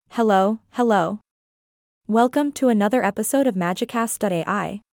Hello. Welcome to another episode of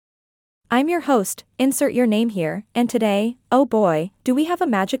Magicast.ai. I'm your host, insert your name here, and today, oh boy, do we have a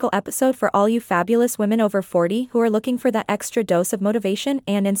magical episode for all you fabulous women over 40 who are looking for that extra dose of motivation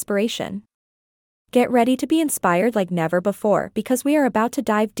and inspiration. Get ready to be inspired like never before because we are about to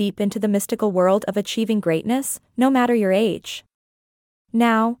dive deep into the mystical world of achieving greatness, no matter your age.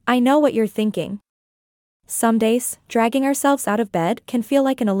 Now, I know what you're thinking. Some days, dragging ourselves out of bed can feel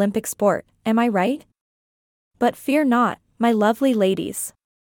like an Olympic sport, am I right? But fear not, my lovely ladies.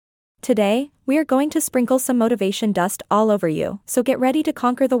 Today, we are going to sprinkle some motivation dust all over you, so get ready to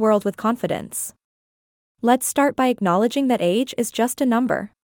conquer the world with confidence. Let's start by acknowledging that age is just a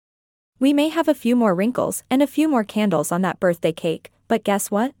number. We may have a few more wrinkles and a few more candles on that birthday cake, but guess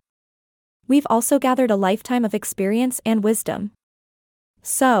what? We've also gathered a lifetime of experience and wisdom.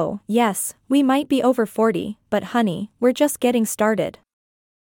 So, yes, we might be over 40, but honey, we're just getting started.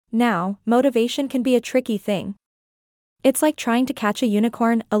 Now, motivation can be a tricky thing. It's like trying to catch a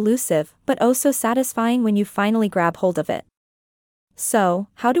unicorn, elusive, but oh so satisfying when you finally grab hold of it. So,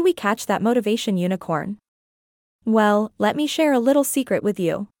 how do we catch that motivation unicorn? Well, let me share a little secret with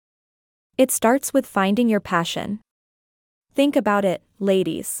you. It starts with finding your passion. Think about it,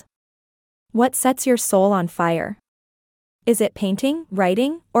 ladies. What sets your soul on fire? Is it painting,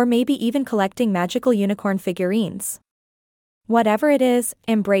 writing, or maybe even collecting magical unicorn figurines? Whatever it is,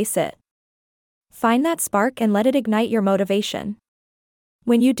 embrace it. Find that spark and let it ignite your motivation.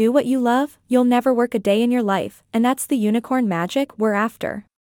 When you do what you love, you'll never work a day in your life, and that's the unicorn magic we're after.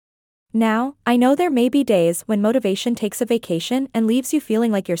 Now, I know there may be days when motivation takes a vacation and leaves you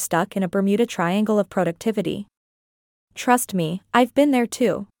feeling like you're stuck in a Bermuda Triangle of productivity. Trust me, I've been there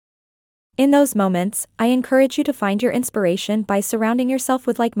too. In those moments, I encourage you to find your inspiration by surrounding yourself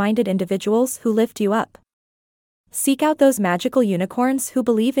with like-minded individuals who lift you up. Seek out those magical unicorns who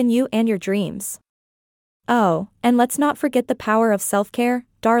believe in you and your dreams. Oh, and let's not forget the power of self-care,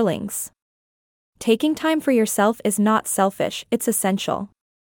 darlings. Taking time for yourself is not selfish, it's essential.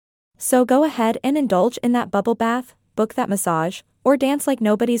 So go ahead and indulge in that bubble bath, book that massage, or dance like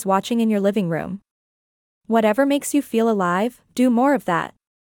nobody's watching in your living room. Whatever makes you feel alive, do more of that.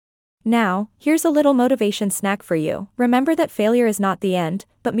 Now, here's a little motivation snack for you. Remember that failure is not the end,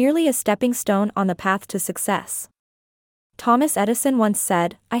 but merely a stepping stone on the path to success. Thomas Edison once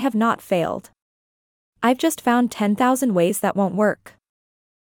said, "I have not failed. I've just found 10,000 ways that won't work."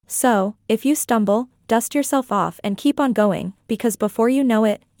 So, if you stumble, dust yourself off and keep on going, because before you know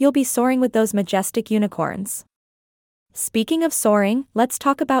it, you'll be soaring with those majestic unicorns. Speaking of soaring, let's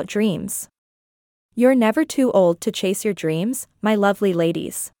talk about dreams. You're never too old to chase your dreams, my lovely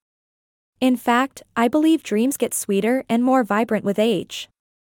ladies. In fact, I believe dreams get sweeter and more vibrant with age.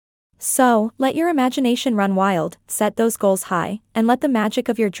 So, let your imagination run wild, set those goals high, and let the magic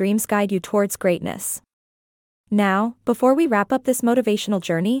of your dreams guide you towards greatness. Now, before we wrap up this motivational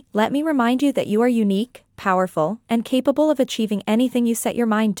journey, let me remind you that you are unique, powerful, and capable of achieving anything you set your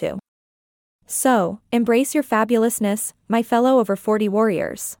mind to. So, embrace your fabulousness, my fellow over 40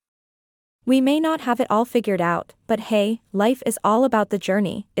 warriors. We may not have it all figured out, but hey, life is all about the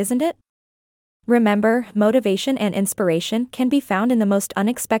journey, isn't it? Remember, motivation and inspiration can be found in the most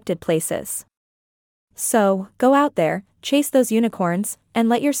unexpected places. So, go out there, chase those unicorns, and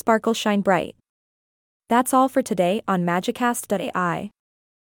let your sparkle shine bright. That's all for today on Magicast.ai.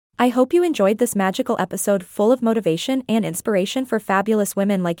 I hope you enjoyed this magical episode full of motivation and inspiration for fabulous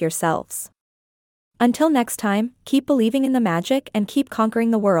women like yourselves. Until next time, keep believing in the magic and keep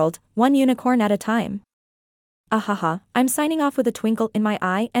conquering the world, one unicorn at a time. Ahaha, I'm signing off with a twinkle in my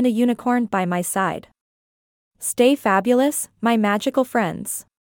eye and a unicorn by my side. Stay fabulous, my magical friends.